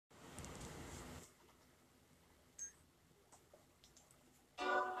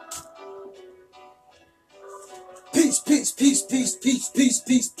peace, peace, peace, peace, peace,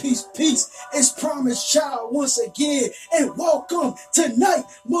 peace, peace, peace. It's Promise Child once again, and welcome to Night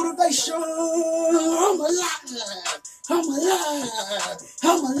Motivation. I'm alive. I'm alive.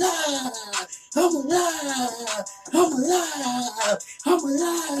 I'm alive. I'm alive. I'm alive. I'm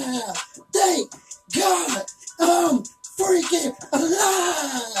alive. Thank God I'm freaking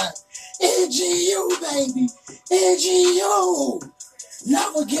alive. NGU, baby. NGU.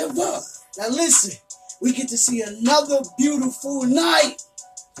 Never give up. Now listen, we get to see another beautiful night.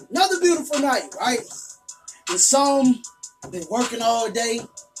 Another beautiful night, right? And some been working all day.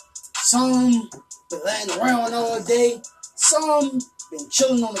 Some been laying around all day. Some been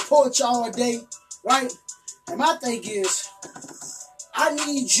chilling on the porch all day, right? And my thing is, I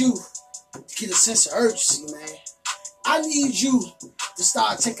need you to get a sense of urgency, man. I need you to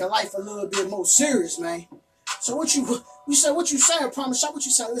start taking life a little bit more serious, man. So what you say, I promise you, what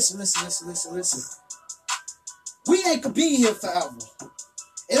you say, listen. We ain't gonna be here forever.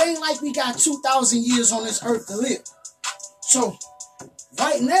 It ain't like we got 2,000 years on this earth to live. So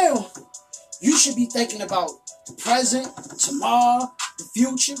right now, you should be thinking about the present, tomorrow, the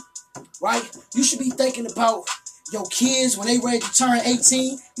future, right? You should be thinking about your kids when they ready to turn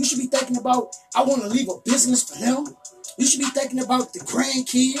 18. You should be thinking about, I want to leave a business for them. You should be thinking about the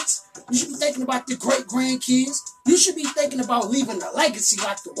grandkids. You should be thinking about the great-grandkids. You should be thinking about leaving a legacy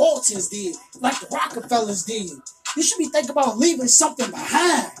like the Waltons did, like the Rockefellers did. You should be thinking about leaving something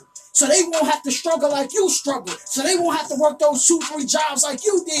behind so they won't have to struggle like you struggled, so they won't have to work those 2-3 jobs like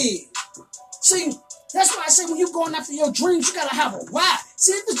you did. See, that's why I say when you're going after your dreams, you got to have a why.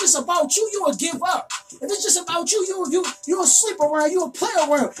 See, if it's just about you, you will give up. If it's just about you, you'll sleep around, you'll play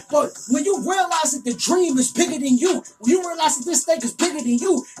around. But when you realize that the dream is bigger than you, when you realize that this thing is bigger than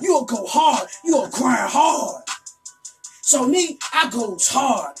you, you'll go hard. You'll grind hard. So me, I goes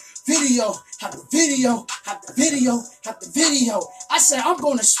hard. Video after video after video after video. I said, I'm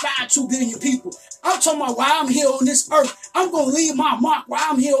going to inspire 2 billion people. I'm talking about why I'm here on this earth. I'm going to leave my mark while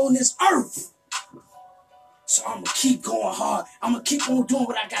I'm here on this earth. So I'm going to keep going hard. I'm going to keep on doing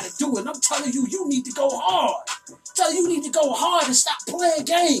what I got to do. And I'm telling you, you need to go hard. I'm telling you, you need to go hard and stop playing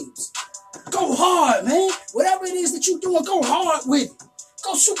games. Go hard, man. Whatever it is that you're doing, go hard with it.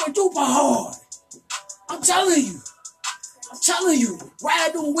 Go super duper hard. I'm telling you.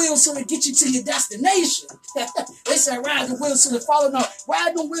 Ride them wheels till they get you to your destination. They say ride the wheels till they follow. No,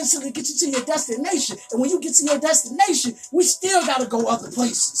 ride them wheels till they get you to your destination. And when you get to your destination, we still got to go other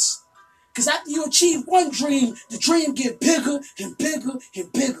places. Because after you achieve one dream, the dream get bigger and bigger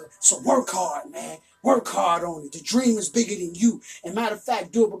and bigger. So work hard, man. Work hard on it. The dream is bigger than you. And matter of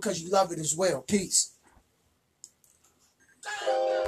fact, do it because you love it as well. Peace.